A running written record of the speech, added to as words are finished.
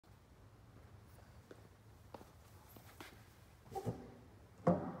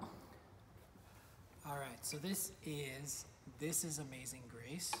So this is Amazing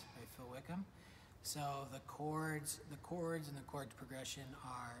Grace by Phil Wickham. So the chords and the chord progression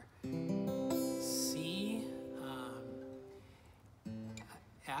are C,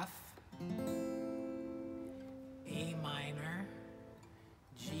 F, A minor,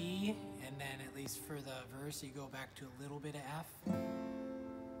 G, and then at least for the verse you go back to a little bit of F.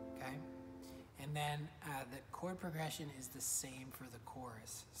 Okay, and then the chord progression is the same for the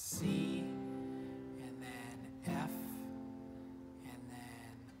chorus. C, and then F, and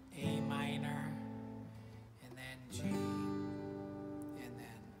then A minor, and then G, and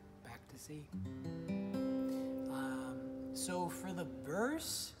then back to C. So for the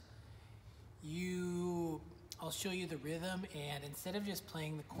verse, I'll show you the rhythm, and instead of just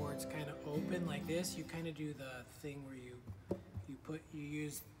playing the chords kind of open like this, you kind of do the thing where you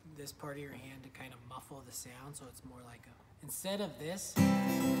use this part of your hand to kind of muffle the sound, so it's more like instead of this,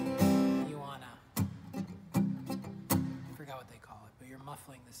 you wanna, I forgot what they call it, but you're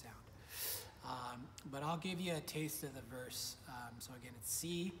muffling the sound. But I'll give you a taste of the verse. So again, it's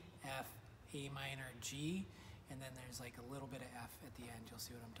C, F, A minor, G, and then there's like a little bit of F at the end. You'll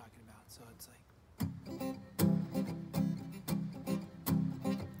see what I'm talking about. So it's like,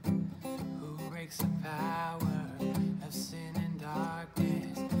 who breaks the power of sin and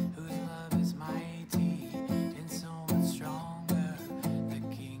darkness, whose love is mighty and so much stronger, the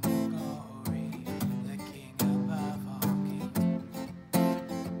King of glory, the King above all kings.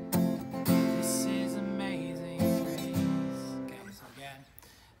 This is amazing grace. Okay, so again,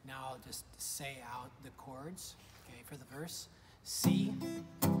 now I'll just say out the chords, okay, for the verse. C,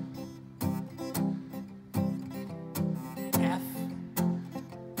 F,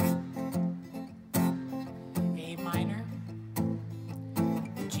 A minor,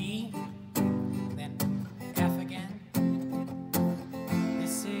 G, then F again.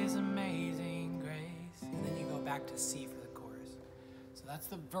 This is amazing grace. And then you go back to C for the chorus. So that's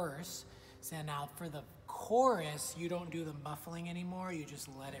the verse. So now for the chorus, you don't do the muffling anymore. You just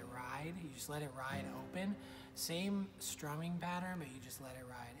let it ride. You just let it ride open. Same strumming pattern, but you just let it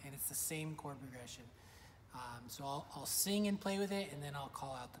ride. And it's the same chord progression. So I'll sing and play with it, and then I'll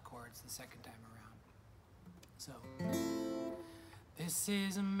call out the chords the second time around. So, this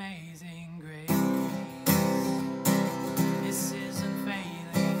is amazing grace. This is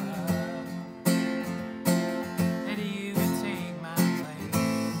unfailing love. That you would take my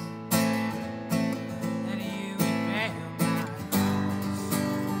place. That you would bear my cross.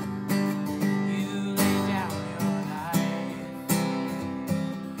 You lay down your life.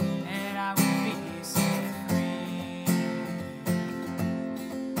 That I would be set free.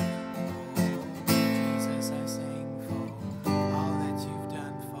 Oh, Jesus, I sing for all that you've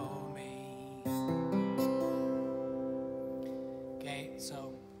done for me. Okay, so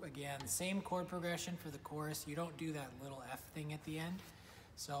again, same chord progression for the chorus. You don't do that little F thing at the end.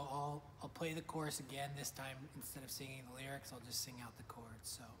 So I'll play the chorus again. This time, instead of singing the lyrics, I'll just sing out the chords.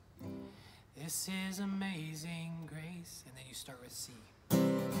 So, this is amazing grace, and then you start with C. Then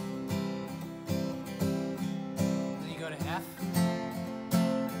you go to F.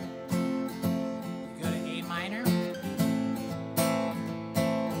 You go to A minor. Then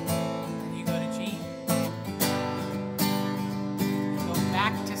you go to G. You go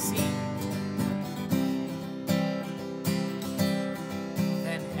back to C.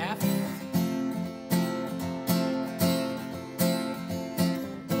 Then F.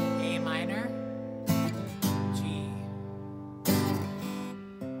 A minor. G.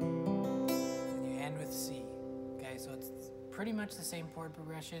 And you end with C. Okay, so it's pretty much the same chord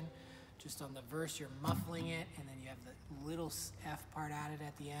progression. Just on the verse, you're muffling it, and then you have the little F part added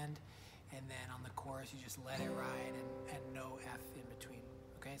at the end. And then on the chorus, you just let it ride and no F in between.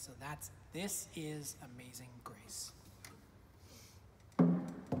 Okay, so this is Amazing Grace.